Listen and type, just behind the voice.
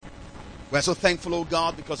We're so thankful, oh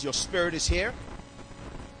God, because your Spirit is here.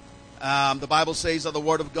 The Bible says that the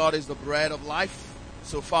Word of God is the bread of life.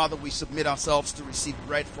 So, Father, we submit ourselves to receive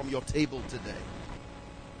bread from your table today.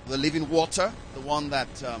 The living water, the one that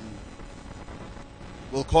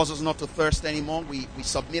will cause us not to thirst anymore. We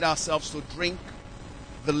submit ourselves to drink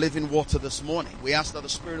the living water this morning. We ask that the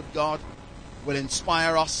Spirit of God will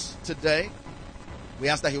inspire us today. We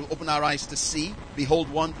ask that He will open our eyes to see, behold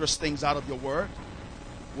wondrous things out of your word.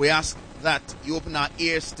 We ask that you open our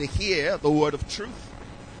ears to hear the word of truth,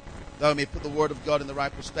 that we may put the word of God in the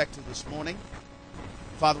right perspective this morning.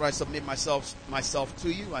 Father, I submit myself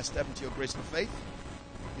to you. I step into your grace for faith,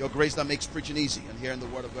 your grace that makes preaching easy and hearing the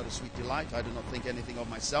word of God a sweet delight. I do not think anything of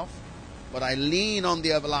myself, but I lean on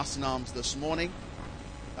the everlasting arms this morning.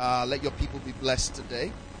 Let your people be blessed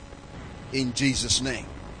today. In Jesus' name.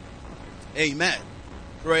 Amen.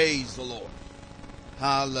 Praise the Lord.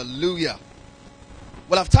 Hallelujah.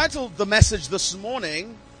 Well, I've titled the message this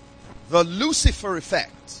morning, The Lucifer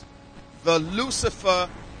Effect. The Lucifer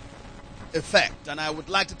Effect. And I would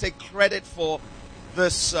like to take credit for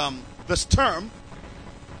this term,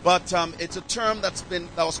 but it's a term that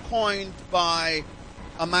was coined by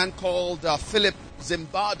a man called Philip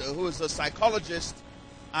Zimbardo, who is a psychologist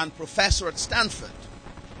and professor at Stanford.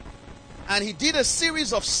 And he did a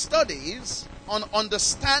series of studies on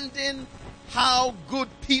understanding how good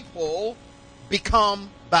people become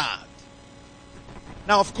bad.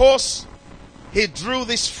 Now, of course, he drew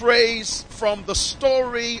this phrase from the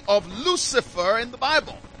story of Lucifer in the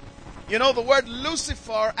Bible. You know, the word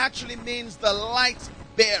Lucifer actually means the light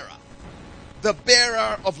bearer, the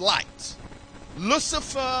bearer of light.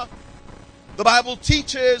 Lucifer, the Bible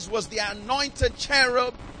teaches, was the anointed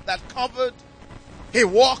cherub that covered. He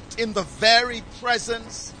walked in the very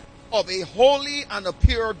presence of a holy and a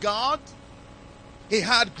pure God. He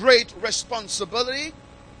had great responsibility,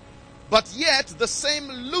 but yet the same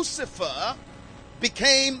Lucifer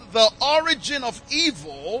became the origin of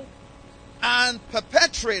evil and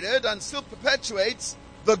perpetrated and still perpetuates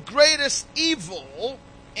the greatest evil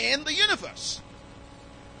in the universe.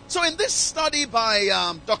 So in this study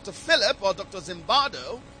by Dr. Philip or Dr.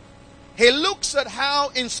 Zimbardo, he looks at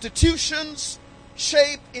how institutions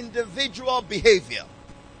shape individual behavior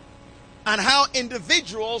and how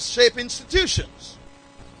individuals shape institutions.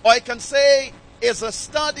 Or I can say is a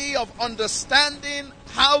study of understanding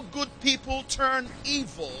how good people turn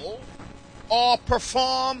evil or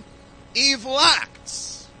perform evil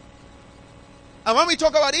acts. And when we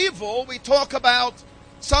talk about evil, we talk about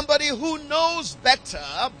somebody who knows better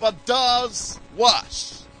but does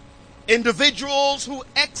worse. Individuals who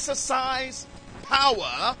exercise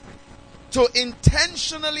power to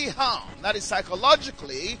intentionally harm, that is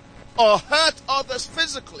psychologically, or hurt others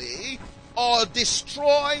physically, or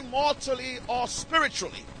destroy mortally or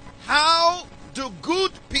spiritually. How do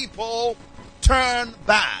good people turn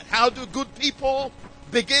bad? How do good people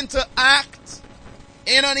begin to act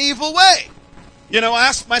in an evil way? You know, I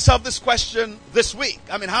asked myself this question this week.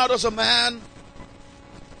 I mean, how does a man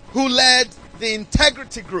who led the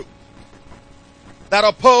integrity group that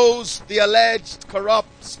opposed the alleged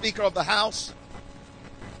corrupt Speaker of the House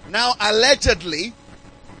now allegedly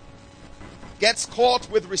gets caught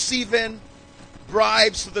with receiving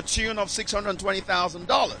bribes to the tune of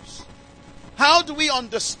 $620,000. How do we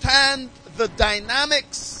understand the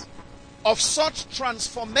dynamics of such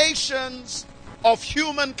transformations of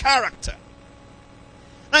human character?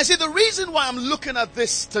 Now, I see the reason why I'm looking at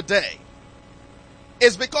this today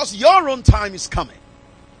is because your own time is coming.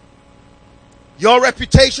 Your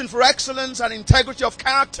reputation for excellence and integrity of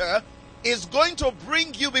character is going to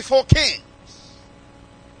bring you before kings.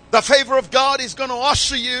 The favor of God is going to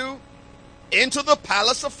usher you into the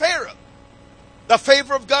palace of Pharaoh. The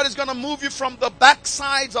favor of God is going to move you from the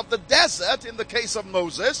backsides of the desert, in the case of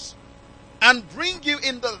Moses, and bring you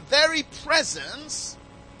in the very presence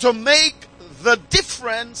to make the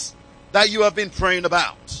difference that you have been praying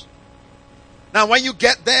about. Now, when you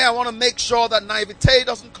get there, I want to make sure that naivete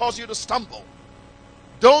doesn't cause you to stumble.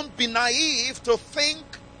 Don't be naive to think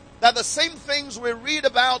that the same things we read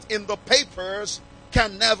about in the papers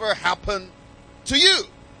can never happen to you.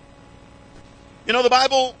 You know, the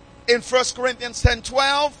Bible in 1 Corinthians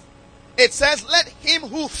 10:12, it says, let him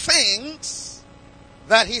who thinks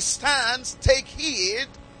that he stands take heed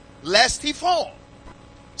lest he fall.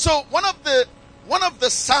 So one of the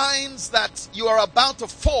signs that you are about to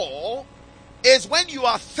fall is when you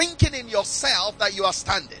are thinking in yourself that you are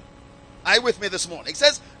standing. Are you with me this morning? It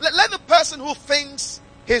says, let the person who thinks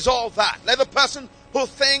he's all that, let the person who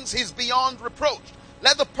thinks he's beyond reproach,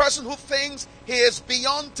 let the person who thinks he is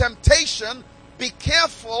beyond temptation be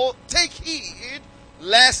careful, take heed,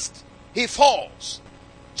 lest he falls.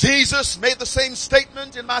 Jesus made the same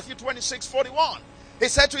statement in Matthew 26:41. He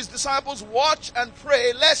said to his disciples, watch and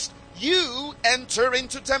pray lest you enter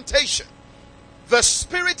into temptation. The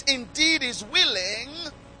spirit indeed is willing,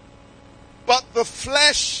 but the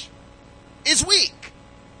flesh is weak.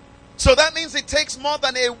 So that means it takes more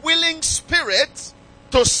than a willing spirit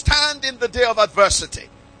to stand in the day of adversity.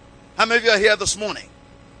 How many of you are here this morning?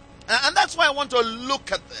 And that's why I want to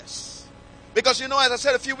look at this. Because, as I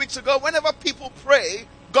said a few weeks ago, whenever people pray,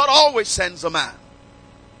 God always sends a man.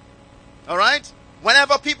 Alright?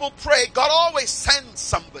 Whenever people pray, God always sends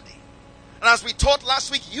somebody. And as we taught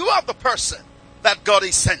last week, you are the person that God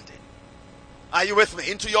is sending. Are you with me?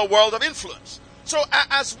 Into your world of influence. So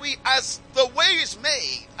as the way is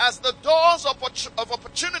made, as the doors of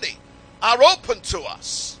opportunity are open to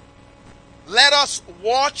us, let us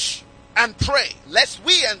watch and pray, lest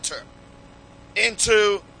we enter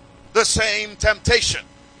into the same temptation.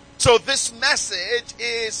 So this message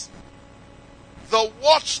is the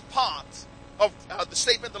watch part of the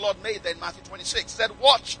statement the Lord made there in Matthew 26. He said,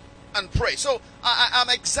 watch and pray. So I'm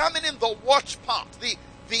examining the watch part, the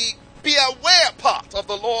be aware part of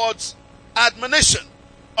the Lord's admonition,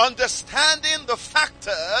 understanding the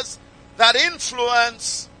factors that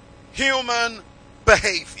influence human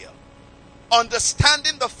behavior.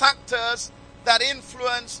 Understanding the factors that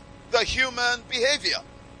influence the human behavior.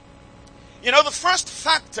 The first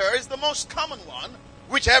factor is the most common one,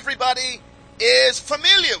 which everybody is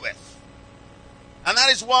familiar with. And that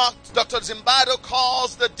is what Dr. Zimbardo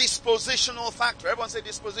calls the dispositional factor. Everyone say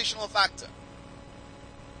dispositional factor.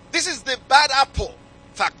 This is the bad apple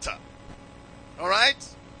factor. Alright?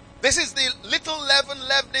 This is the little leaven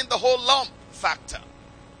leavening the whole lump factor.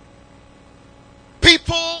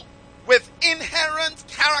 People with inherent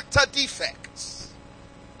character defects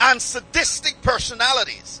and sadistic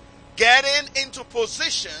personalities getting into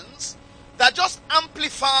positions that just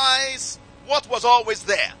amplifies what was always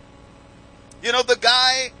there. The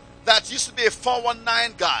guy that used to be a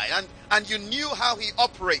 419 guy and you knew how he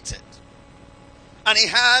operated. And he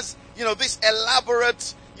has, this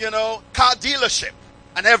elaborate, car dealership.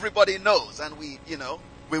 And everybody knows. And we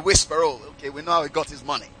whisper, oh, okay, we know how he got his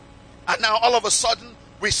money. And now all of a sudden,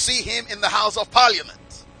 we see him in the House of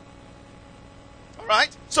Parliament.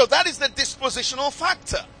 Alright? So that is the dispositional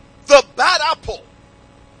factor. The bad apple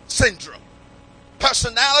syndrome.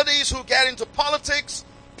 Personalities who get into politics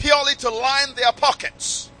purely to line their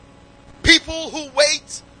pockets. People who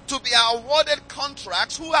wait to be awarded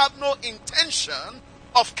contracts who have no intention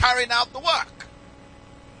of carrying out the work.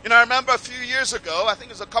 I remember a few years ago, I think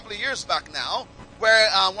it was a couple of years back now, where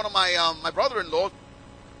one of my brother-in-law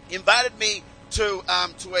invited me to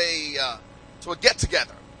a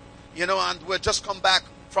get-together. And we'd just come back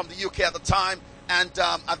from the UK at the time, and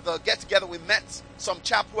at the get-together we met some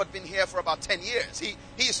chap who had been here for about 10 years. He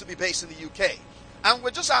used to be based in the UK. And I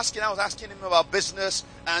was asking him about business,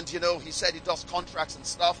 and he said he does contracts and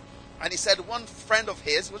stuff. And he said one friend of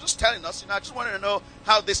his was just telling us, I just wanted to know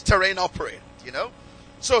how this terrain operated,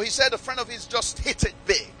 So he said a friend of his just hit it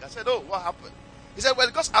big. I said, oh, what happened? He said, well,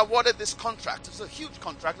 he got awarded this contract. It's a huge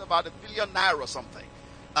contract, about $1 billion or something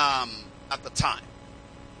at the time.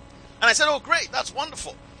 And I said, oh, great, that's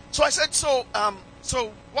wonderful. So I said, so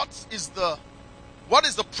what is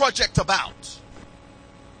the project about?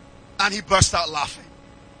 And he burst out laughing.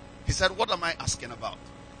 He said, what am I asking about?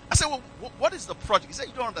 I said, well, what is the project? He said,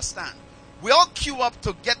 you don't understand. We all queue up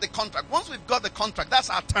to get the contract. Once we've got the contract, that's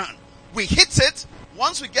our turn. We hit it.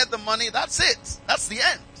 Once we get the money, that's it. That's the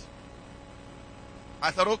end. I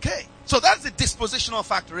thought, okay. So that's the dispositional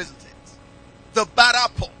factor, isn't it? The bad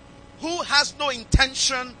apple, who has no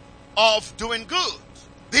intention of doing good.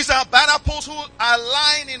 These are bad apples who are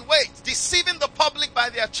lying in wait, deceiving the public by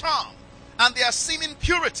their charm and their seeming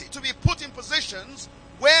purity to be put in positions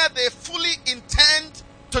where they fully intend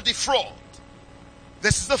to defraud.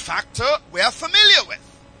 This is the factor we are familiar with.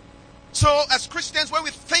 So as Christians, when we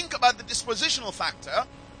think about the dispositional factor,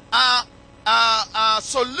 our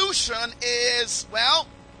solution is, well,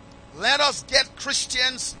 let us get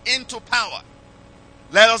Christians into power.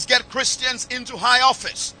 Let us get Christians into high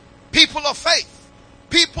office. People of faith.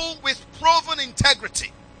 People with proven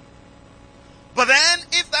integrity. But then,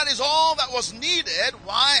 if that is all that was needed,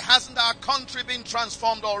 why hasn't our country been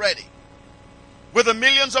transformed already? With the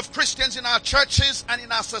millions of Christians in our churches and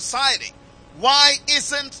in our society, why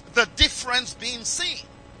isn't the difference being seen?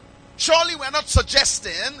 Surely we're not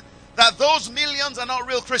suggesting that those millions are not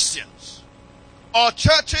real Christians. Or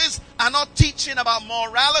churches are not teaching about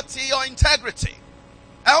morality or integrity.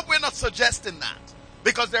 I hope we're not suggesting that.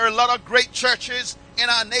 Because there are a lot of great churches in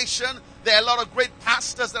our nation There are a lot of great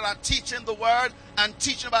pastors that are teaching the word and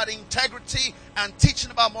teaching about integrity and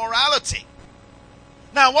teaching about morality.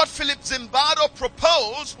 Now, what Philip Zimbardo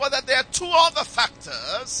proposed was that there are two other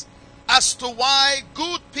factors as to why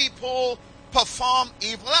good people perform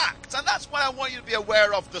evil acts. And that's what I want you to be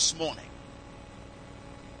aware of this morning.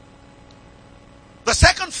 The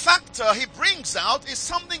second factor he brings out is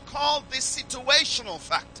something called the situational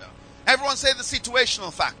factor. Everyone say the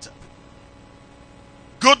situational factor.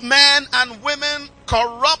 Good men and women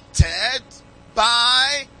corrupted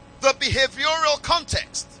by the behavioral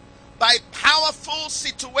context, by powerful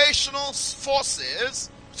situational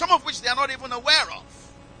forces, some of which they are not even aware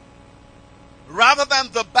of. Rather than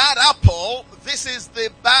the bad apple, this is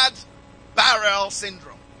the bad barrel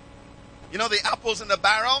syndrome. You know the apples in the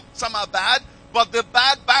barrel, some are bad, but the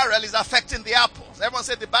bad barrel is affecting the apples. Everyone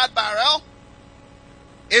say the bad barrel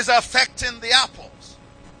is affecting the apples.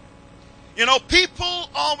 You know, people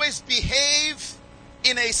always behave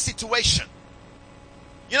in a situation.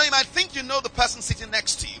 You know, you might think you know the person sitting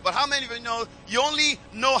next to you, but how many of you know you only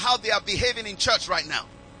know how they are behaving in church right now?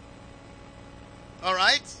 All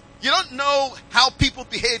right? You don't know how people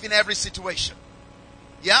behave in every situation.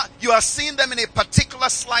 Yeah? You are seeing them in a particular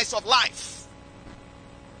slice of life.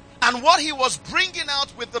 And what he was bringing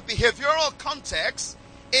out with the behavioral context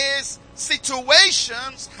is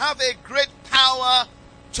situations have a great power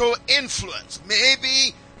to influence.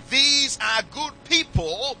 Maybe these are good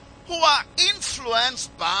people who are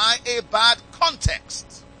influenced by a bad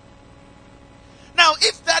context. Now,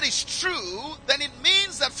 if that is true, then it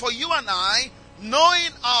means that for you and I,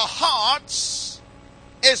 knowing our hearts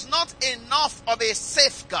is not enough of a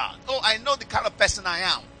safeguard. Oh, I know the kind of person I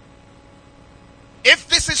am. If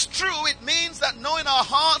this is true, it means that knowing our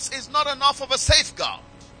hearts is not enough of a safeguard.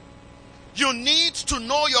 You need to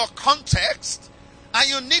know your context, and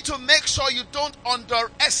you need to make sure you don't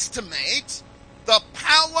underestimate the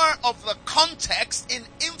power of the context in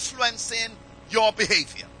influencing your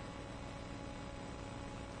behavior.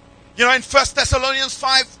 You know, in 1 Thessalonians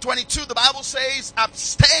 5:22, the Bible says,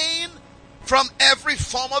 abstain from every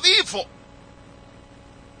form of evil.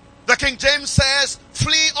 The King James says,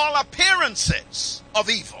 flee all appearances of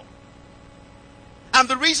evil. And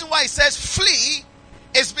the reason why it says flee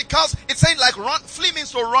is because it's saying like run. Flee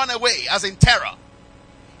means to run away, as in terror.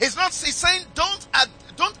 It's saying don't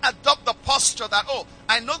adopt the posture that, oh,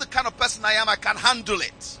 I know the kind of person I am, I can handle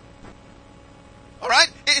it. All right?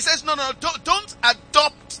 It says, no, don't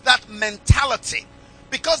adopt that mentality,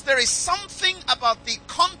 because there is something about the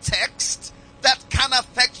context that can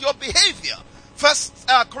affect your behavior. 1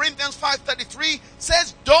 Corinthians 5:33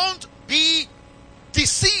 says, don't be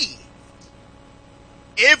deceived.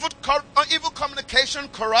 Evil communication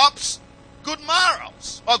corrupts good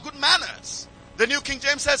morals or good manners. The New King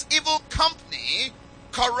James says, evil company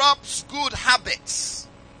corrupts good habits.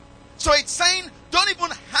 So it's saying, don't even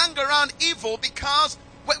hang around evil, because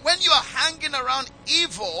when you are hanging around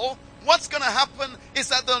evil, what's going to happen is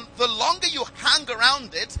that the longer you hang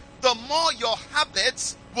around it, the more your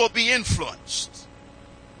habits will be influenced.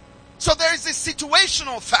 So there is a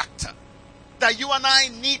situational factor that you and I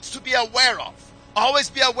need to be aware of. Always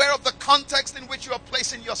be aware of the context in which you are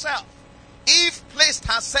placing yourself. Eve placed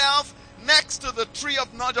herself next to the tree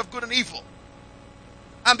of knowledge of good and evil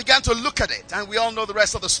and began to look at it, and we all know the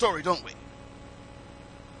rest of the story, don't we?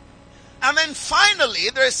 And then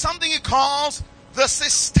finally, there is something he calls the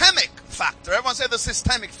systemic factor. Everyone say the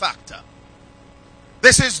systemic factor.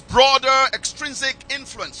 This is broader extrinsic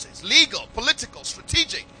influences, legal, political,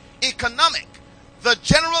 strategic, economic, the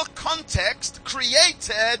general context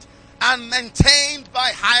created and maintained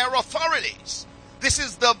by higher authorities. This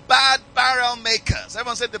is the bad barrel makers.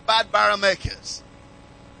 Everyone said the bad barrel makers.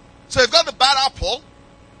 So you've got the bad apple,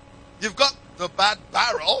 you've got the bad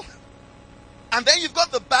barrel, and then you've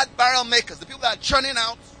got the bad barrel makers, the people that are churning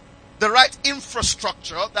out the right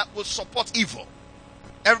infrastructure that will support evil.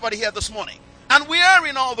 Everybody here this morning. And we are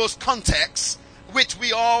in all those contexts which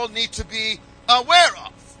we all need to be aware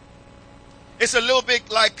of. It's a little bit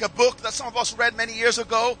like a book that some of us read many years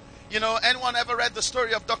ago. You know, anyone ever read the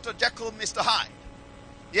story of Dr. Jekyll, Mr. Hyde?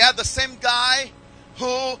 Yeah, the same guy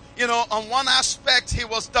who, you know, on one aspect he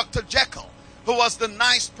was Dr. Jekyll, who was the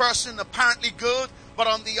nice person, apparently good, but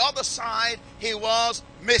on the other side he was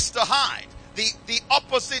Mr. Hyde, the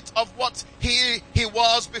opposite of what he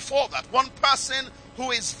was before that. One person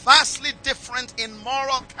who is vastly different in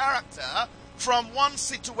moral character from one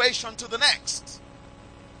situation to the next.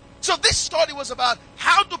 So this story was about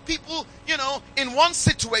how do people, you know, in one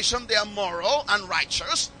situation they are moral and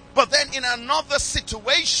righteous, but then in another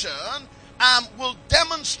situation will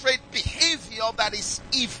demonstrate behavior that is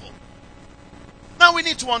evil. Now we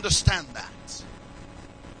need to understand that.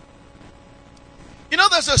 You know,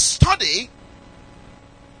 there's a study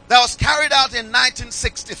that was carried out in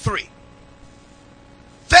 1963.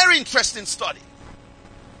 Very interesting study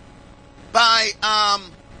by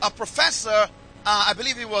a professor. I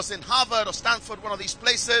believe he was in Harvard or Stanford, one of these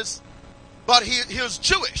places. But he was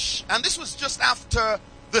Jewish. And this was just after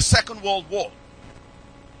the Second World War.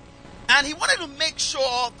 And he wanted to make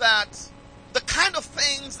sure that the kind of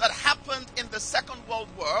things that happened in the Second World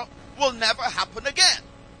War will never happen again.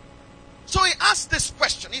 So he asked this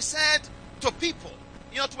question. He said to people,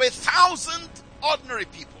 to 1,000 ordinary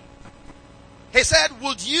people, he said,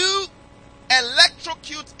 would you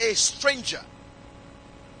electrocute a stranger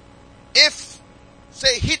if,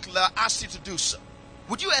 say, Hitler asked you to do so?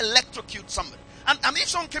 Would you electrocute somebody? And if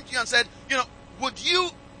someone came to you and said, would you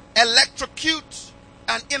electrocute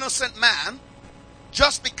an innocent man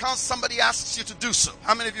just because somebody asks you to do so?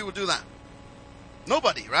 How many of you would do that?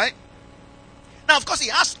 Nobody, right? Now, of course, he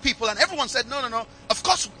asked people, and everyone said, no. Of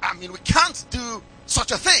course, we can't do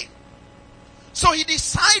such a thing. So he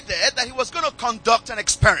decided that he was going to conduct an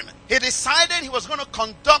experiment. He decided he was going to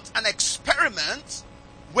conduct an experiment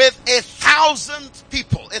with 1,000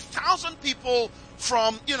 people. 1,000 people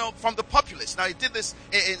from the populace. Now, he did this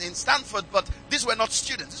in Stanford, but these were not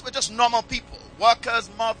students. These were just normal people. Workers,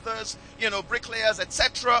 mothers, bricklayers,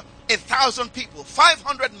 etc. 1,000 people.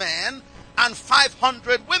 500 men and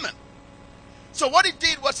 500 women. So what he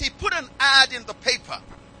did was he put an ad in the paper.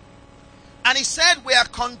 And he said, we are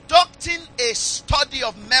conducting a study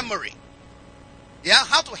of memory. Yeah,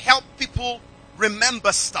 how to help people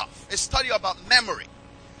remember stuff. A study about memory.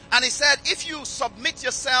 And he said, if you submit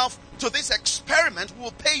yourself to this experiment,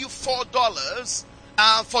 we'll pay you $4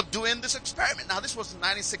 for doing this experiment. Now, this was in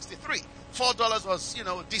 1963. $4 was,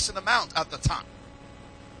 a decent amount at the time.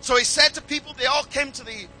 So he said to people, they all came to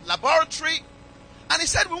the laboratory. And he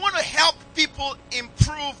said, we want to help people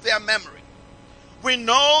improve their memory. We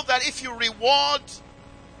know that if you reward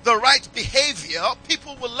the right behavior,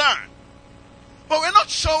 people will learn. But we're not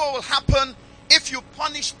sure what will happen if you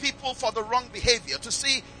punish people for the wrong behavior, to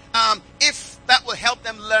see if that will help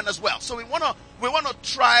them learn as well. So we want to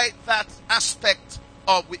try that aspect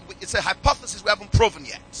of it's a hypothesis we haven't proven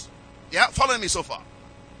yet. Yeah, following me so far.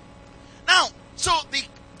 Now, so the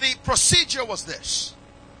procedure was this.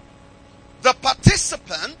 The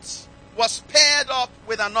participant was paired up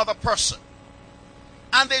with another person.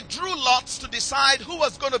 And they drew lots to decide who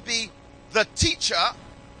was going to be the teacher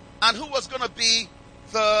and who was going to be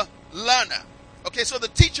the learner. Okay, so the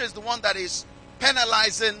teacher is the one that is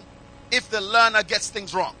penalizing if the learner gets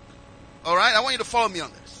things wrong. All right, I want you to follow me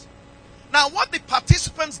on this. Now, what the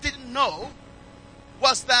participants didn't know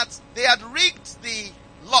was that they had rigged the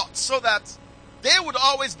lot so that they would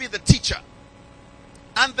always be the teacher.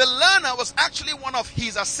 And the learner was actually one of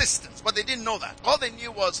his assistants, but they didn't know that. All they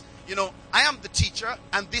knew was, I am the teacher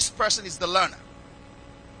and this person is the learner.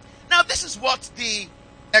 Now, this is what the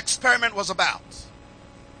experiment was about.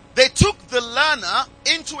 They took the learner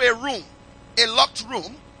into a room, a locked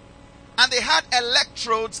room, and they had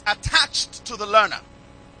electrodes attached to the learner.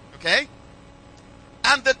 Okay?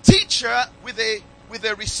 And the teacher with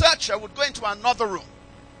a researcher would go into another room.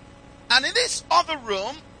 And in this other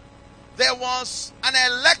room, there was an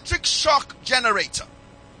electric shock generator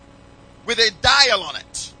with a dial on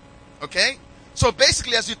it. Okay? So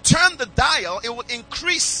basically, as you turn the dial, it will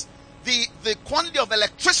increase the quantity of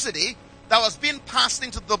electricity that was being passed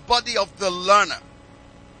into the body of the learner.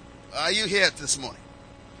 Are you here this morning?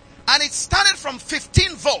 And it started from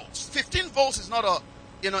 15 volts. 15 volts is not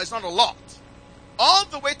it's not a lot. All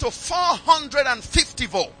the way to 450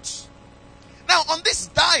 volts. Now, on this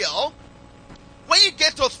dial, when you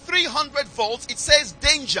get to 300 volts, it says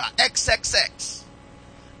danger, XXX.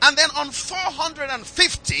 And then on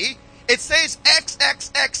 450, it says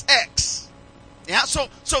XXXX. Yeah, so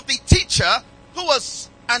the teacher, who was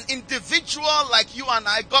an individual like you and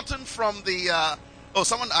I, gotten from I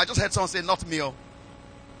just heard someone say, not me,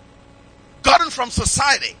 gotten from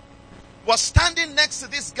society, was standing next to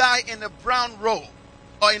this guy in a brown robe,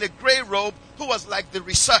 or in a gray robe, who was like the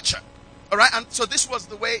researcher. All right, and so this was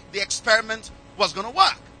the way the experiment was going to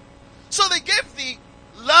work. So they gave the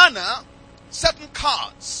learner certain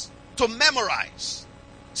cards to memorize.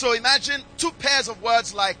 So imagine two pairs of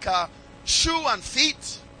words like shoe and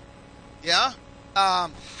feet, yeah,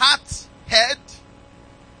 hat, head,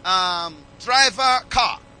 driver,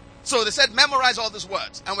 car. So they said memorize all these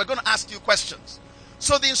words, and we're going to ask you questions.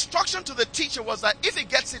 So the instruction to the teacher was that if he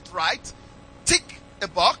gets it right, tick a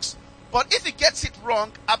box, but if he gets it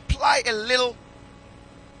wrong, apply a little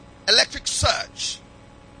electric surge.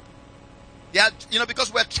 Yeah,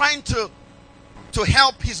 because we're trying to to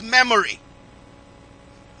help his memory.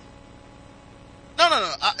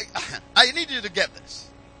 No. I need you to get this.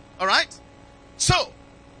 All right? So,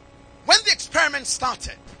 when the experiment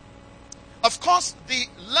started, of course, the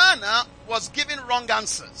learner was giving wrong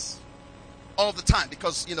answers all the time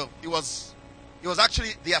because, he was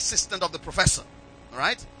actually the assistant of the professor. All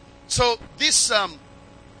right? So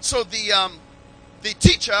the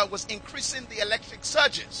teacher was increasing the electric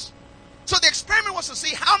surges. So the experiment was to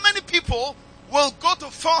see how many people will go to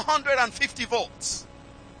 450 volts.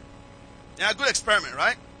 Yeah, good experiment,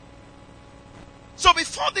 right? So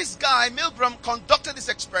before this guy, Milgram, conducted this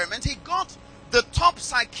experiment, he got the top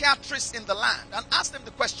psychiatrists in the land and asked them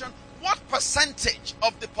the question, what percentage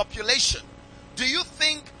of the population do you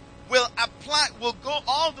think will go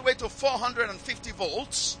all the way to 450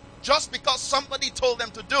 volts just because somebody told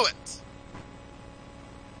them to do it?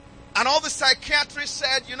 And all the psychiatrists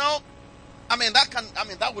said,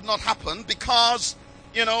 that would not happen because,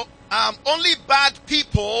 only bad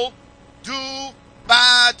people do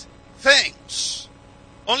bad things.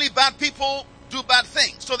 Only bad people do bad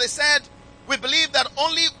things. So they said, we believe that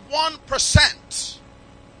only 1%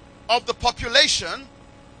 of the population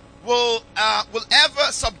will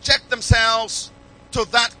ever subject themselves to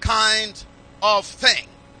that kind of thing.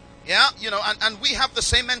 Yeah, and we have the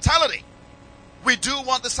same mentality. We do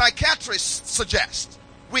what the psychiatrists suggest.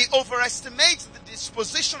 We overestimate the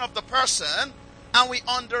disposition of the person and we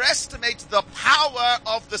underestimate the power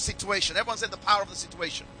of the situation. Everyone said the power of the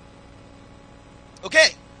situation. Okay,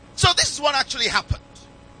 so this is what actually happened.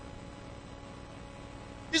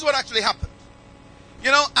 This is what actually happened.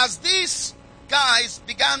 As these guys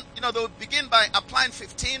began, they would begin by applying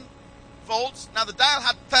 15 volts. Now the dial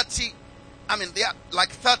had 30, they had like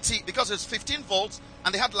 30, because it's 15 volts,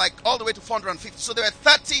 and they had like all the way to 450. So there were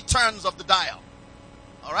 30 turns of the dial.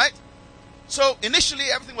 All right? So initially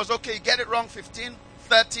everything was okay. You get it wrong, 15,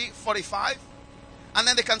 30, 45. And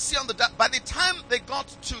then they can see on the dial. By the time they got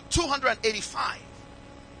to 285,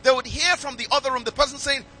 they would hear from the other room the person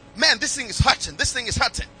saying, man, this thing is hurting. This thing is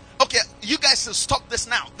hurting. Okay, you guys should stop this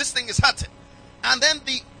now. This thing is hurting. And then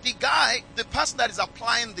the person that is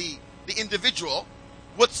applying the individual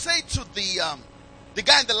would say to the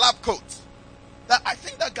guy in the lab coat that I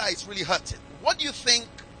think that guy is really hurting. What do you think?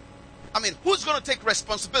 Who's going to take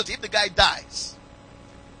responsibility if the guy dies?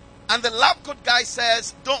 And the lab coat guy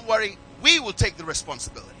says, don't worry, we will take the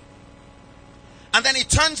responsibility. And then he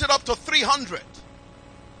turns it up to 300.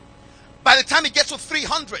 By the time he gets to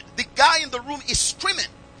 300, the guy in the room is screaming.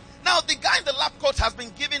 Now, the guy in the lab coat has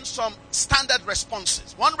been given some standard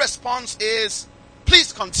responses. One response is,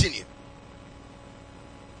 please continue.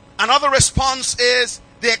 Another response is,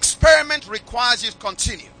 the experiment requires you to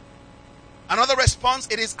continue. Another response,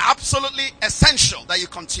 it is absolutely essential that you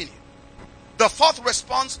continue. The fourth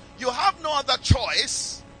response, you have no other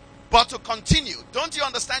choice but to continue. Don't you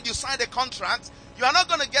understand? You signed a contract. You are not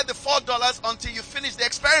going to get the $4 until you finish the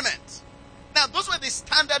experiment. Now, those were the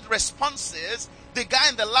standard responses the guy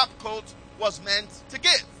in the lab coat was meant to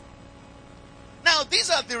give. Now, these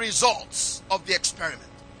are the results of the experiment.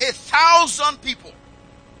 1,000 people.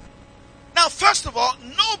 Now, first of all,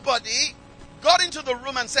 nobody got into the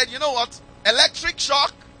room and said, you know what? Electric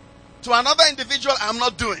shock to another individual, I'm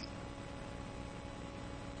not doing.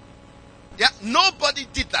 Yeah, nobody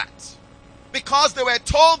did that. Because they were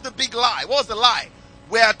told the big lie. What was the lie?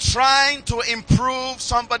 We are trying to improve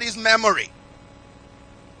somebody's memory.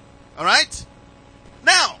 Alright?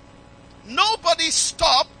 Now, nobody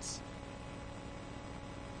stopped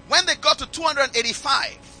when they got to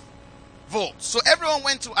 285 volts. So everyone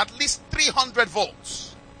went to at least 300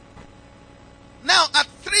 volts. Now, at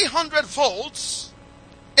 300 volts,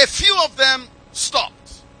 a few of them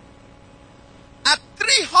stopped. At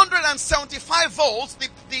 375 volts,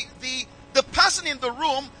 the person in the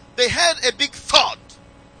room, they heard a big thud.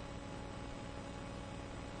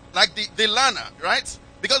 Like the learner, right?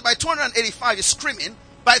 Because by 285 is screaming.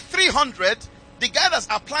 By 300, the guy that's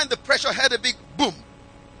applying the pressure heard a big boom.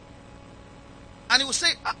 And he will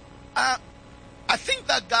say, I think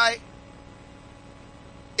that guy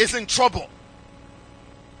is in trouble.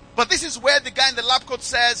 But this is where the guy in the lab coat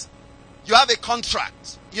says, you have a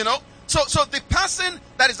contract, So the person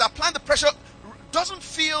that is applying the pressure doesn't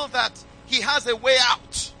feel that he has a way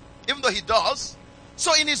out, even though he does.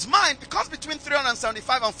 So in his mind, because between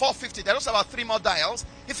 375 and 450, there's about 3 more dials,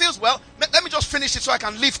 he feels, well, let me just finish it so I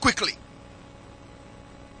can leave quickly.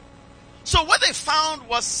 So what they found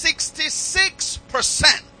was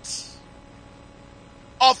 66%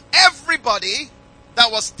 of everybody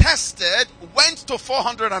that was tested went to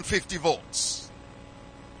 450 volts.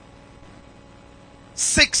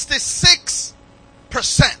 66%.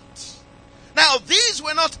 Now, these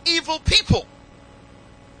were not evil people,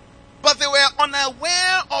 but they were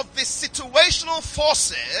unaware of the situational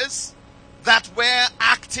forces that were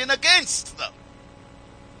acting against them.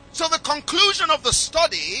 So the conclusion of the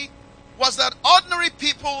study was that ordinary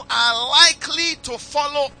people are likely to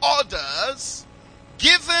follow orders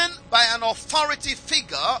given by an authority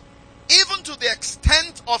figure, even to the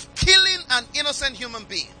extent of killing an innocent human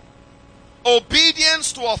being.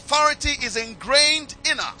 Obedience to authority is ingrained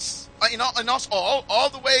in us, in us all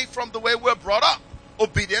the way from the way we're brought up.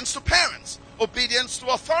 Obedience to parents, obedience to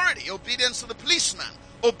authority, obedience to the policeman,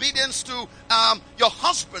 obedience to your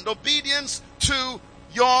husband, obedience to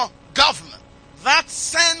your government. That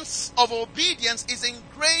sense of obedience is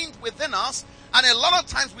ingrained within us, and a lot of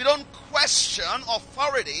times we don't question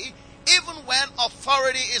authority even when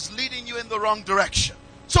authority is leading you in the wrong direction.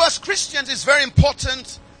 So as Christians, it's very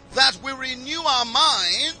important that we renew our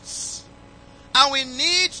minds, and we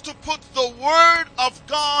need to put the Word of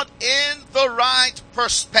God in the right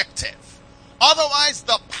perspective. Otherwise,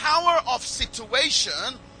 the power of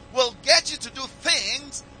situation will get you to do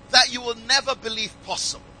things that you will never believe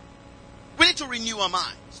possible. We need to renew our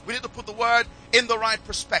minds. We need to put the Word in the right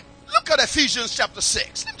perspective. Look at Ephesians chapter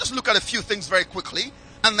 6. Let me just look at a few things very quickly,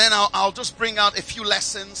 and then I'll just bring out a few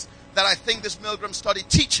lessons that I think this Milgram study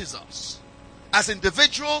teaches us. As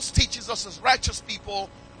individuals, teaches us as righteous people,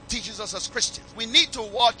 teaches us as Christians. We need to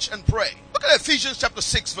watch and pray. Look at Ephesians chapter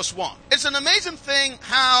 6 verse 1. It's an amazing thing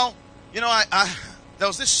how, there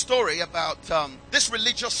was this story about this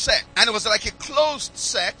religious sect, and it was like a closed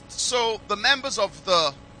sect, so the members of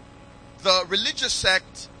the religious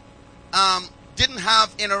sect didn't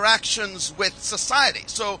have interactions with society.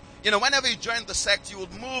 So, whenever you joined the sect, you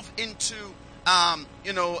would move into,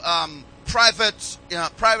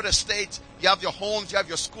 private estate. You have your homes, you have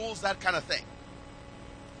your schools, that kind of thing.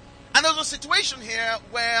 And there was a situation here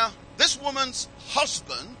where this woman's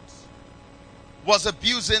husband was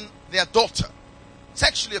abusing their daughter,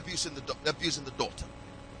 sexually abusing the daughter.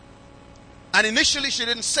 And initially she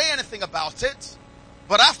didn't say anything about it,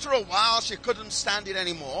 but after a while she couldn't stand it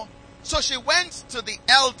anymore. So she went to the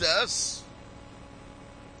elders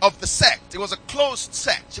of the sect. It was a closed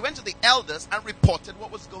sect. She went to the elders and reported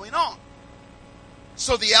what was going on.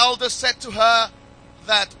 So the elders said to her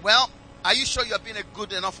that, well, are you sure you have been a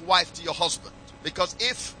good enough wife to your husband? Because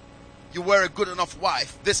if you were a good enough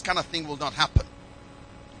wife, this kind of thing will not happen.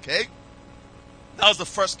 Okay? That was the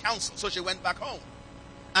first counsel. So she went back home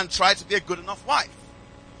and tried to be a good enough wife.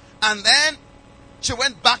 And then she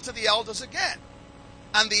went back to the elders again.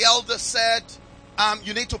 And the elders said,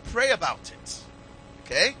 you need to pray about it.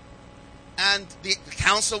 Okay? And the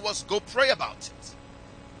counsel was, go pray about it.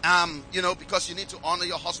 Because you need to honor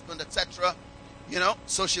your husband, etc.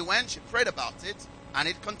 So she went, she prayed about it, and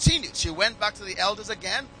it continued. She went back to the elders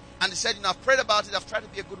again, and they said, I've prayed about it, I've tried to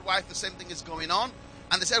be a good wife, the same thing is going on.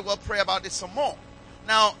 And they said, well, pray about it some more.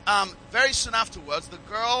 Now, very soon afterwards, the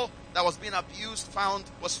girl that was being abused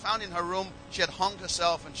was found in her room. She had hung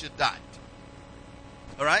herself and she had died.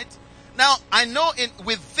 All right? Now, I know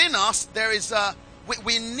within us, there is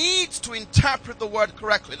we need to interpret the word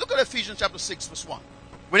correctly. Look at Ephesians chapter 6, verse 1.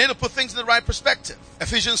 We need to put things in the right perspective.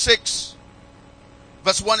 Ephesians 6,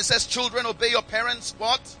 verse 1, it says, children, obey your parents,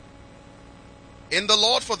 what? In the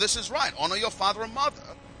Lord, for this is right. Honor your father and mother.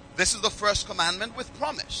 This is the first commandment with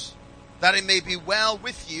promise, that it may be well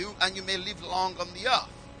with you and you may live long on the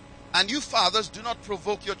earth. And you fathers, do not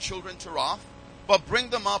provoke your children to wrath, but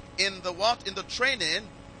bring them up in the what? In the training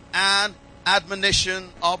and admonition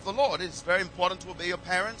of the Lord. It's very important to obey your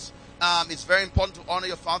parents. It's very important to honor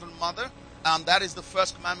your father and mother. That is the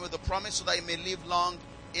first commandment with the promise, so that you may live long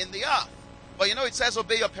in the earth. But it says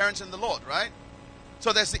obey your parents in the Lord, right?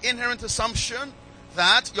 So there's the inherent assumption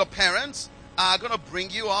that your parents are going to bring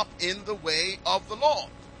you up in the way of the Lord.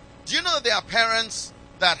 Do you know that there are parents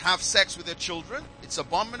that have sex with their children? It's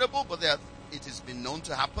abominable, but it has been known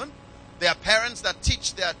to happen. There are parents that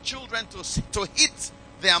teach their children to hit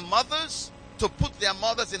their mothers, to put their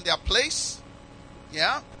mothers in their place.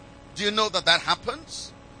 Yeah? Do you know that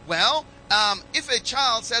happens? Well, if a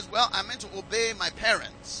child says, well, I'm meant to obey my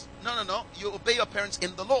parents. No. You obey your parents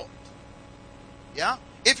in the Lord. Yeah?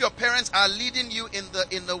 If your parents are leading you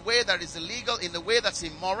in the way that is illegal, in the way that's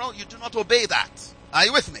immoral, you do not obey that. Are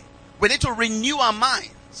you with me? We need to renew our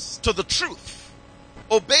minds to the truth.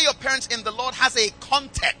 Obey your parents in the Lord has a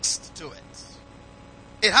context to it.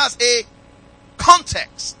 It has a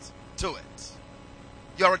context to it.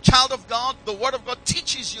 You're a child of God. The Word of God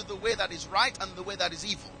teaches you the way that is right and the way that is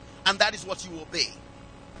evil. And that is what you obey.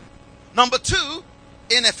 Number 2,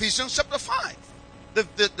 in Ephesians chapter 5,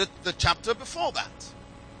 the chapter before that.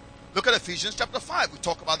 Look at Ephesians chapter 5. We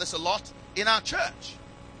talk about this a lot in our church.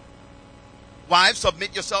 Wives,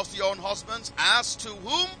 submit yourselves to your own husbands as to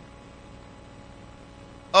whom?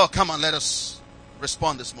 Oh, come on, let us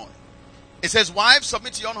respond this morning. It says, wives,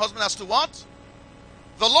 submit to your own husband as to what?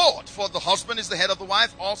 The Lord. For the husband is the head of the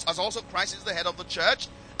wife, as also Christ is the head of the church,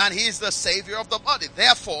 and he is the Savior of the body.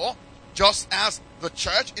 Therefore, just as the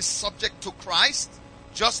church is subject to Christ,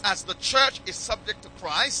 just as the church is subject to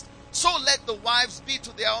Christ, so let the wives be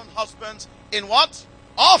to their own husbands in what?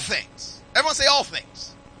 All things. Everyone say all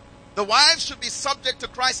things. The wives should be subject to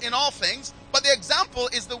Christ in all things, but the example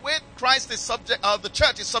is the way Christ is subject, the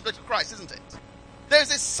church is subject to Christ, isn't it?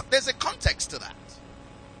 There's a context to that.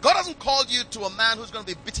 God hasn't called you to a man who's going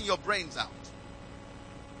to be beating your brains out.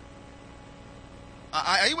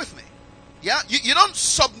 Are you with me? Yeah? You don't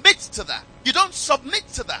submit to that. You don't submit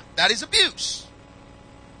to that. That is abuse.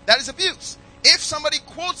 That is abuse. If somebody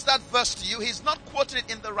quotes that verse to you, he's not quoting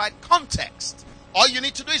it in the right context. All you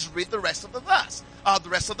need to do is read the rest of the verse. The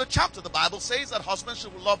rest of the chapter. The Bible says that husbands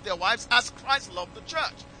should love their wives as Christ loved the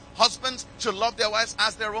church. Husbands should love their wives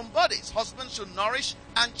as their own bodies. Husbands should nourish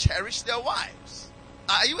and cherish their wives.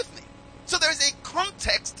 Are you with me? So there is a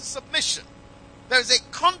context to submission. There is a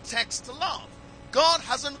context to love. God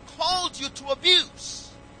hasn't called you to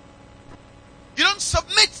abuse. You don't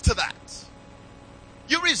submit to that.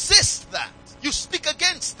 You resist that. You speak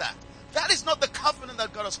against that. That is not the covenant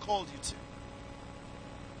that God has called you to.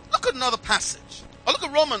 Look at another passage. Or look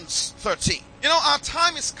at Romans 13. You know, our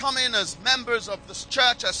time is coming as members of this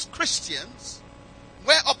church, as Christians,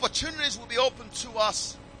 where opportunities will be open to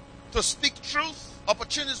us to speak truth.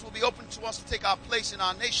 Opportunities will be open to us to take our place in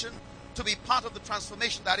our nation, to be part of the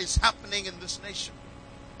transformation that is happening in this nation.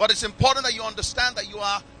 But it's important that you understand that you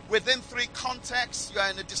are within three contexts. You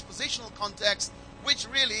are in a dispositional context, which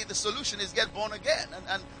really the solution is get born again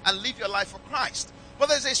and live your life for Christ. But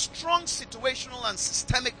there's a strong situational and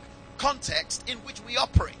systemic context in which we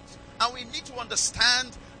operate. And we need to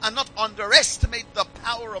understand and not underestimate the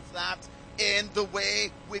power of that in the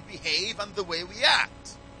way we behave and the way we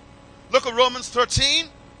act. Look at Romans 13,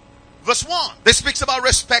 verse 1. This speaks about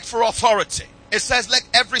respect for authority. It says, let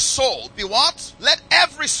every soul be what? Let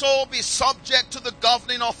every soul be subject to the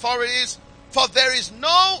governing authorities, for there is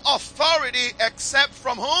no authority except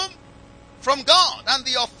from whom? From God. And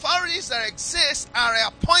the authorities that exist are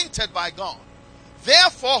appointed by God.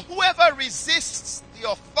 Therefore, whoever resists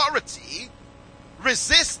the authority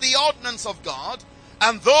resists the ordinance of God,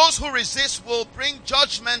 and those who resist will bring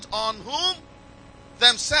judgment on whom?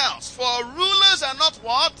 Themselves. For rulers are not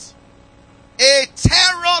what? A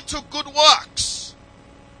terror to good works,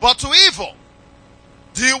 but to evil.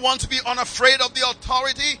 Do you want to be unafraid of the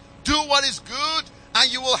authority? Do what is good,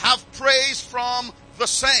 and you will have praise from the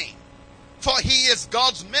same. For he is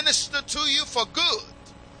God's minister to you for good.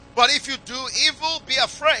 But if you do evil, be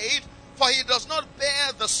afraid, for he does not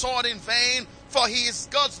bear the sword in vain, for he is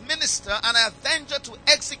God's minister, an avenger to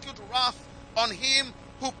execute wrath on him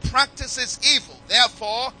who practices evil.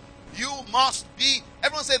 Therefore, you must be,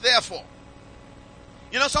 everyone say therefore.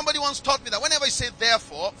 You know, somebody once taught me that whenever you say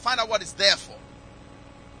therefore, find out what it's there for.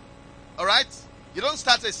 Alright? You don't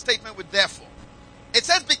start a statement with therefore. It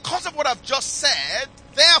says, because of what I've just said,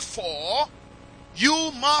 therefore,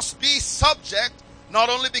 you must be subject, not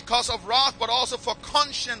only because of wrath, but also for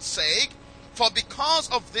conscience sake. For because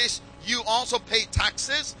of this, you also pay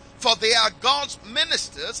taxes, for they are God's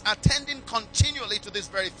ministers, attending continually to this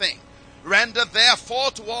very thing. Render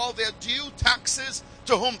therefore to all their due, taxes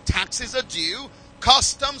to whom taxes are due,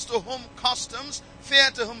 customs to whom customs, fear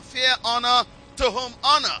to whom fear, honor to whom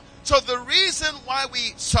honor. So the reason why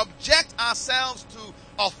we subject ourselves to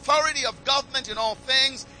authority of government in all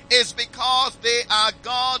things is because they are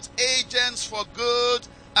God's agents for good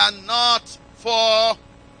and not for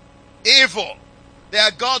evil. They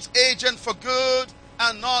are God's agent for good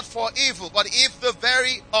and not for evil. But if the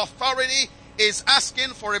very authority is asking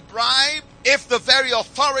for a bribe, if the very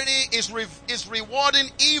authority is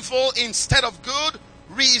rewarding evil instead of good,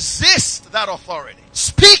 resist that authority.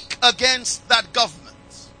 Speak against that government.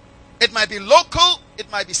 It might be local, it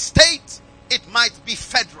might be state, it might be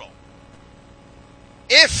federal.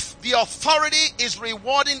 If the authority is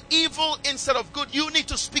rewarding evil instead of good, you need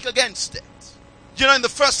to speak against it. You know, in the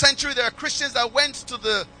first century, there are Christians that went to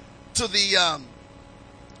the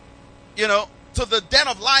den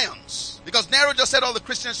of lions, because Nero just said all the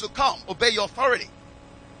Christians should come, obey your authority.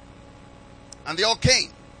 And they all came,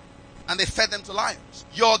 and they fed them to lions.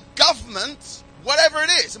 Your government, whatever it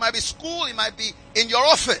is, it might be school, it might be in your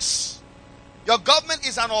office. Your government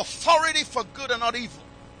is an authority for good and not evil.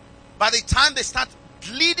 By the time they start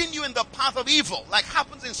leading you in the path of evil, like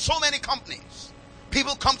happens in so many companies,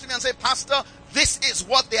 People come to me and say, Pastor, this is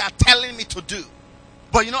what they are telling me to do.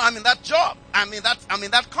 But you know, I'm in that job. I'm in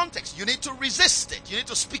that context. You need to resist it. You need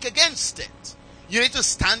to speak against it. You need to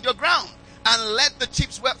stand your ground and let the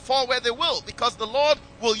chips fall where they will, because the Lord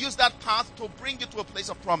will use that path to bring you to a place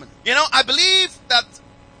of prominence. You know, I believe that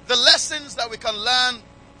the lessons that we can learn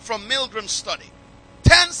from Milgram's study,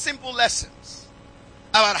 10 simple lessons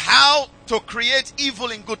about how to create evil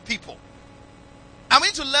in good people. And we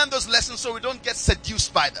need to learn those lessons so we don't get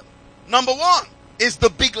seduced by them. Number 1 is the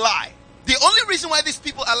big lie. The only reason why these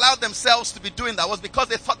people allowed themselves to be doing that was because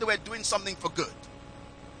they thought they were doing something for good.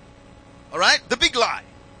 Alright? The big lie.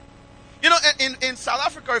 You know, in South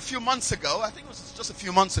Africa a few months ago, I think it was just a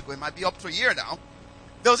few months ago, it might be up to a year now,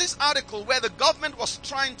 there was this article where the government was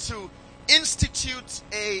trying to institute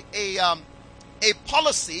a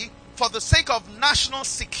policy for the sake of national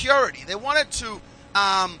security. They wanted to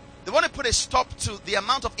put a stop to the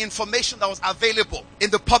amount of information that was available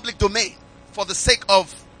in the public domain for the sake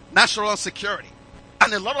of national security.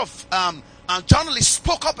 And a lot of journalists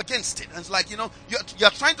spoke up against it. And it's like, you know,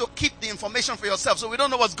 you're trying to keep the information for yourself, so we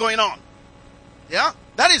don't know what's going on. Yeah?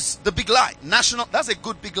 That is the big lie. That's a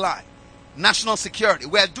good big lie. National security.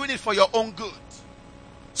 We're doing it for your own good.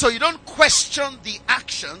 So you don't question the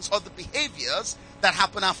actions or the behaviors that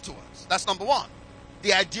happen afterwards. That's number 1.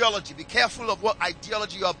 The ideology. Be careful of what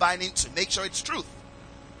ideology you are buying into. Make sure it's truth.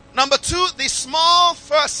 Number 2, the small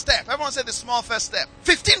first step. Everyone said the small first step.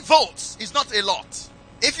 15 volts is not a lot.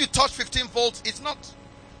 If you touch 15 volts, it's not.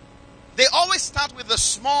 They always start with the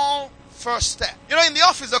small first step. You know, in the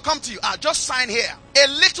office, they'll come to you, just sign here. A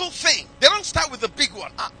little thing. They don't start with the big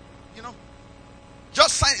one. You know,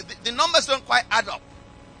 just sign. The numbers don't quite add up.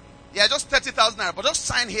 Yeah, just 30,000 naira, but just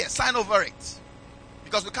sign here. Sign over it.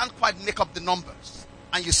 Because we can't quite make up the numbers.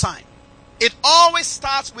 And you sign. It always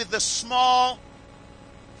starts with the small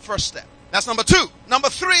first step. That's number 2. Number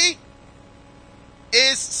 3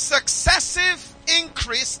 is successive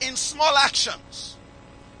increase in small actions.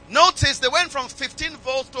 Notice they went from 15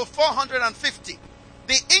 volts to 450.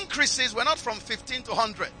 The increases were not from 15 to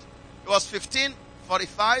 100. It was 15,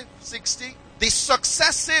 45, 60. The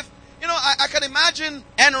successive, you know, I can imagine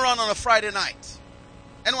Enron on a Friday night.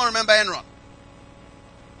 Anyone remember Enron?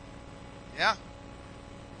 Yeah?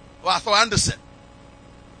 Well, Arthur Anderson.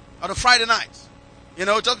 On a Friday night. You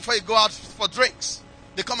know, just before you go out for drinks.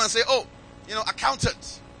 They come and say, oh, you know,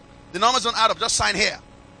 accountant, the numbers don't add up, just sign here.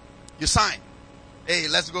 You sign. Hey,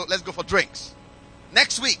 let's go for drinks.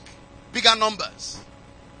 Next week, bigger numbers.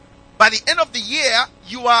 By the end of the year,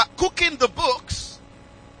 you are cooking the books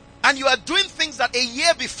and you are doing things that a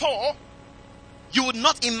year before you would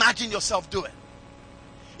not imagine yourself doing.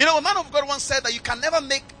 You know, a man of God once said that you can never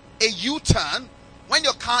make a U-turn when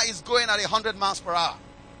your car is going at 100 miles per hour.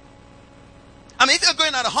 I mean, if you're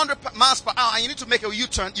going at 100 miles per hour and you need to make a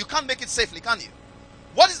U-turn, you can't make it safely, can you?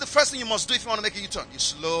 What is the first thing you must do if you want to make a U-turn? You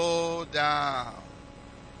slow down.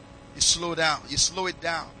 You slow down. You slow it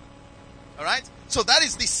down. Alright? So that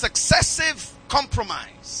is the successive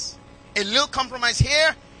compromise. A little compromise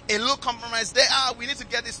here, a little compromise there. We need to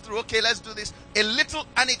get this through. Okay, let's do this. A little,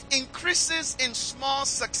 and it increases in small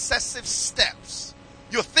successive steps.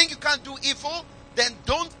 You think you can't do evil? Then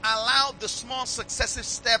don't allow the small successive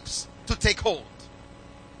steps to take hold.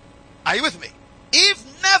 Are you with me? Eve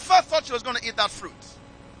never thought she was going to eat that fruit.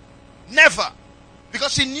 Never.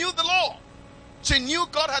 Because she knew the law. She knew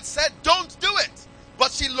God had said, don't do it.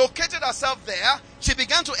 But she located herself there. She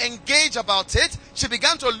began to engage about it. She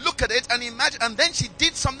began to look at it and imagine. And then she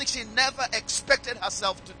did something she never expected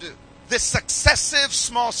herself to do. The successive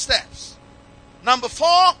small steps. Number 4,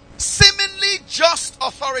 seemingly just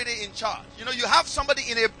authority in charge. You know, you have somebody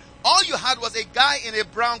all you had was a guy in a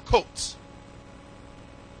brown coat.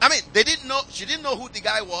 I mean, she didn't know who the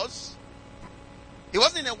guy was. He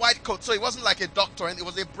wasn't in a white coat, so he wasn't like a doctor, and it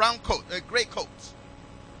was a brown coat, a gray coat.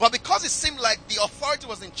 But because it seemed like the authority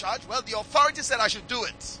was in charge, well, the authority said I should do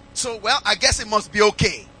it. So, well, I guess it must be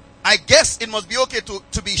okay. I guess it must be okay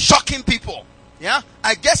to be shocking people. Yeah?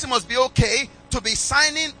 I guess it must be okay to be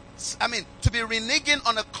to be reneging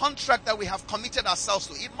on a contract that we have committed ourselves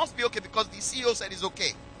to. It must be okay because the CEO said it's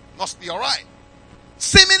okay. Must be alright.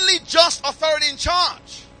 Seemingly just authority in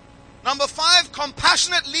charge. Number 5,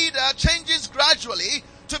 compassionate leader changes gradually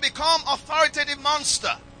to become authoritative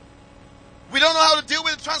monster. We don't know how to deal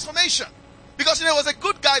with the transformation. Because, it was a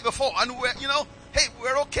good guy before and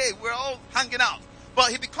we're okay. We're all hanging out.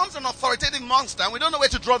 But he becomes an authoritative monster and we don't know where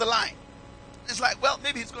to draw the line. It's like, well,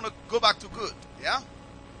 maybe he's going to go back to good. Yeah?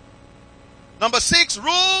 Number 6,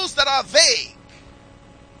 rules that are vague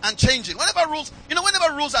and changing. Whenever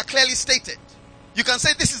rules are clearly stated, you can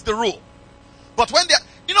say this is the rule. But when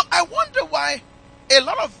I wonder why a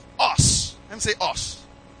lot of us, let me say us,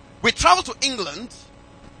 we travel to England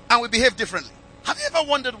and we behave differently. Have you ever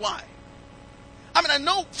wondered why? I mean, I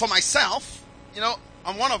know for myself,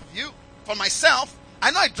 I'm one of you. For myself,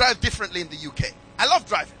 I know I drive differently in the UK. I love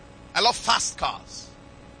driving. I love fast cars.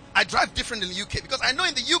 I drive different in the UK because I know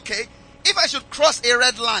in the UK, if I should cross a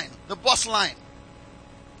red line, the bus line,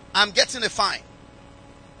 I'm getting a fine.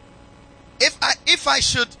 If I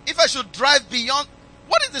should drive beyond,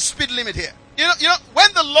 what is the speed limit here?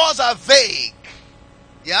 When the laws are vague,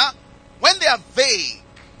 when they are vague,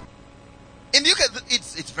 in the UK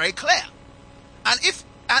it's very clear, and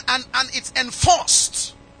it's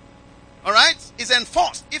enforced. All right, it's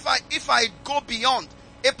enforced. If I go beyond,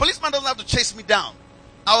 a policeman doesn't have to chase me down.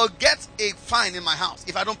 I will get a fine in my house.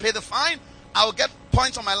 If I don't pay the fine, I will get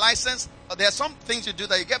points on my license. There are some things you do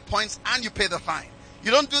that you get points and you pay the fine.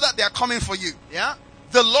 You don't do that, they are coming for you. Yeah,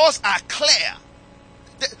 the laws are clear.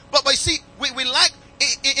 But you see, we like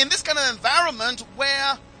in this kind of environment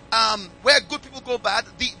where good people go bad.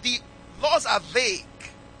 The laws are vague,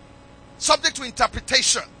 subject to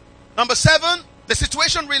interpretation. Number 7, the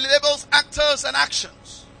situation relabels actors and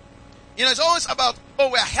actions. It's always about,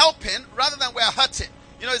 we're helping rather than we're hurting.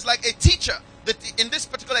 It's like a teacher. In this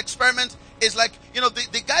particular experiment, is like,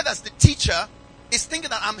 the guy that's the teacher is thinking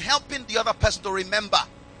that I'm helping the other person to remember.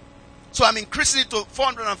 So I'm increasing it to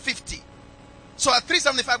 450. So at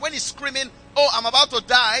 375, when he's screaming, I'm about to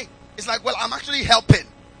die, it's like, well, I'm actually helping.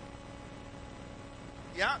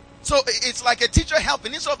 Yeah? So it's like a teacher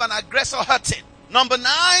helping instead of an aggressor hurting. Number 9,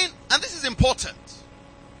 and this is important.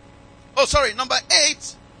 Number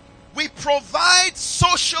 8, we provide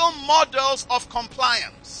social models of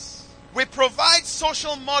compliance. We provide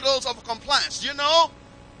social models of compliance.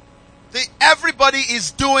 The everybody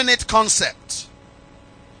is doing it concept.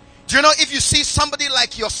 Do you know, if you see somebody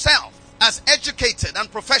like yourself, as educated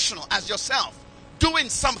and professional as yourself, doing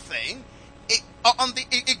something,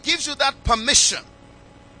 it gives you that permission.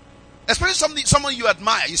 Especially someone you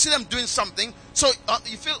admire. You see them doing something, so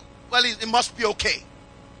you feel, well, it must be okay.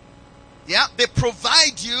 Yeah, they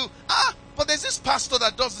provide you. But there's this pastor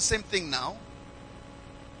that does the same thing now.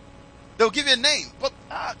 They'll give you a name, but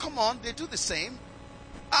come on, they do the same.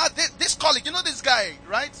 This colleague, this guy,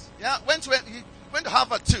 right? Yeah, he went to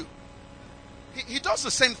Harvard too. He does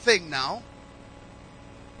the same thing now.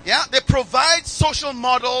 Yeah, they provide social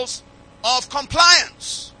models of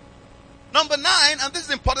compliance. Number 9, and this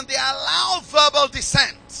is important, they allow verbal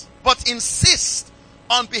dissent, but insist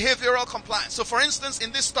on behavioral compliance. So for instance,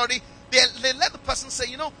 in this study, they let the person say,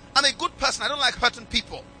 I'm a good person, I don't like hurting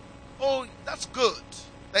people. Oh, that's good.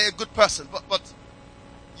 They're a good person, but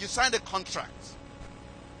you signed a contract.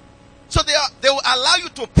 So they will allow you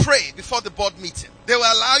to pray before the board meeting. They will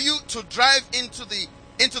allow you to drive into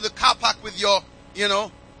the car park with your,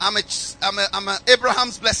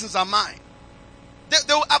 Abraham's blessings are mine.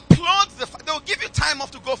 They will applaud they will give you time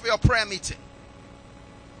off to go for your prayer meeting.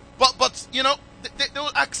 But they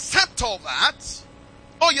will accept all that.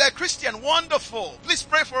 Oh, you're a Christian, wonderful. Please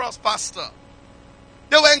pray for us, Pastor.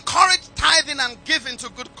 They will encourage tithing and giving to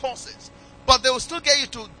good causes, but they will still get you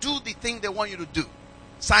to do the thing they want you to do.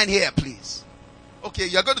 Sign here, please. Okay,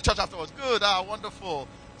 you're going to church afterwards. Good, wonderful.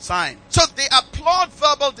 Sign. So they applaud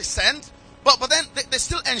verbal dissent, but then they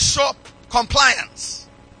still ensure compliance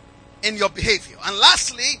in your behavior. And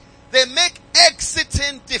lastly, they make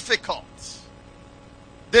exiting difficult.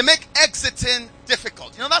 They make exiting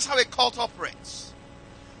difficult. That's how a cult operates.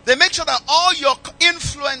 They make sure that all your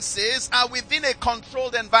influences are within a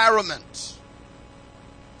controlled environment.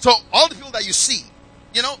 So all the people that you see,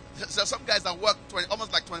 there's some guys that work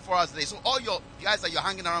almost like 24 hours a day. So all your guys that you're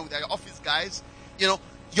hanging around with, your office guys,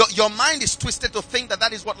 your mind is twisted to think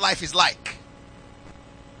that is what life is like.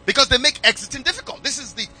 Because they make exiting difficult.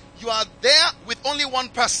 You are there with only one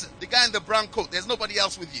person, the guy in the brown coat. There's nobody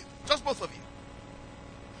else with you. Just both of you.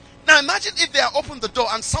 Now imagine if they had opened the door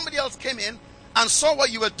and somebody else came in and saw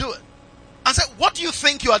what you were doing and said, what do you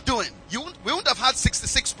think you are doing? We wouldn't have had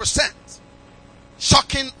 66%.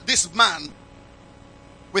 Shocking this man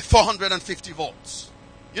with 450 volts.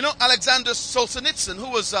 Alexander Solzhenitsyn,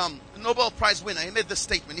 who was a Nobel Prize winner, he made this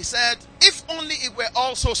statement. He said, if only it were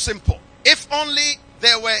all so simple. If only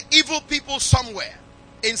there were evil people somewhere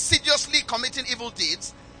insidiously committing evil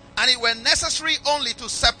deeds, and it were necessary only to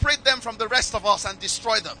separate them from the rest of us and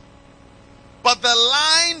destroy them. But the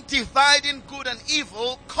line dividing good and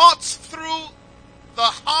evil cuts through the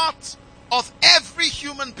heart of every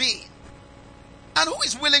human being. And who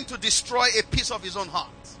is willing to destroy a piece of his own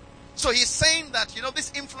heart? So he's saying that,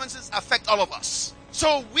 these influences affect all of us.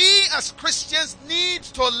 So we as Christians need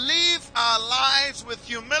to live our lives with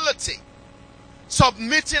humility.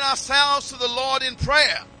 submitting ourselves to the Lord in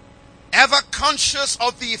prayer, ever conscious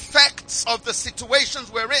of the effects of the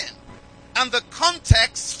situations we're in and the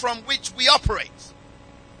context from which we operate.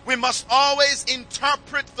 We must always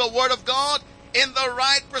interpret the Word of God in the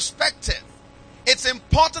right perspective. It's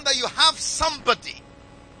important that you have somebody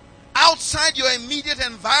outside your immediate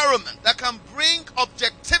environment that can bring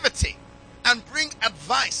objectivity and bring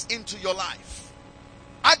advice into your life.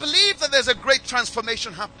 I believe that there's a great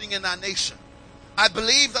transformation happening in our nation. I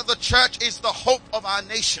believe that the church is the hope of our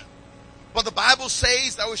nation. But the Bible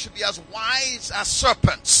says that we should be as wise as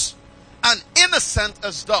serpents and innocent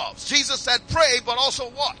as doves. Jesus said, pray, but also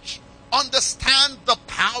watch. Understand the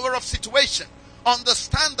power of situation.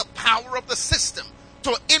 Understand the power of the system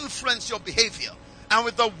to influence your behavior. And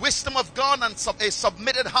with the wisdom of God and a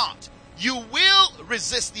submitted heart, you will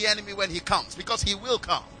resist the enemy when he comes, because he will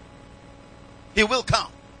come. He will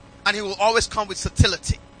come. And he will always come with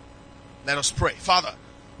subtlety. Let us pray. Father,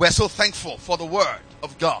 we're so thankful for the Word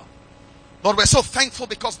of God. Lord, we're so thankful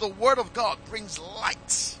because the Word of God brings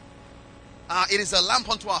light. It is a lamp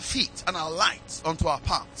unto our feet and a light unto our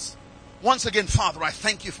paths. Once again, Father, I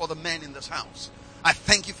thank you for the men in this house. I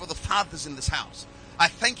thank you for the fathers in this house. I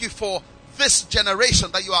thank you for this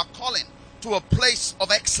generation that you are calling to a place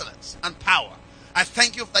of excellence and power. I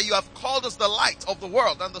thank you that you have called us the light of the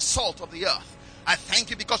world and the salt of the earth. I thank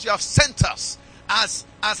you because you have sent us as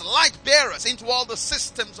light bearers into all the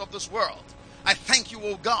systems of this world. I thank you,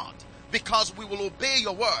 O God, because we will obey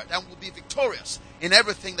your word and will be victorious in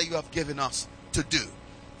everything that you have given us to do.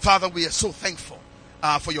 Father, we are so thankful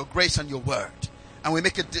for your grace and your word. And we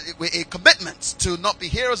make a commitment to not be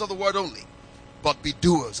hearers of the word only, but be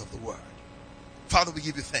doers of the word. Father, we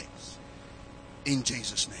give you thanks. In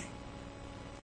Jesus' name.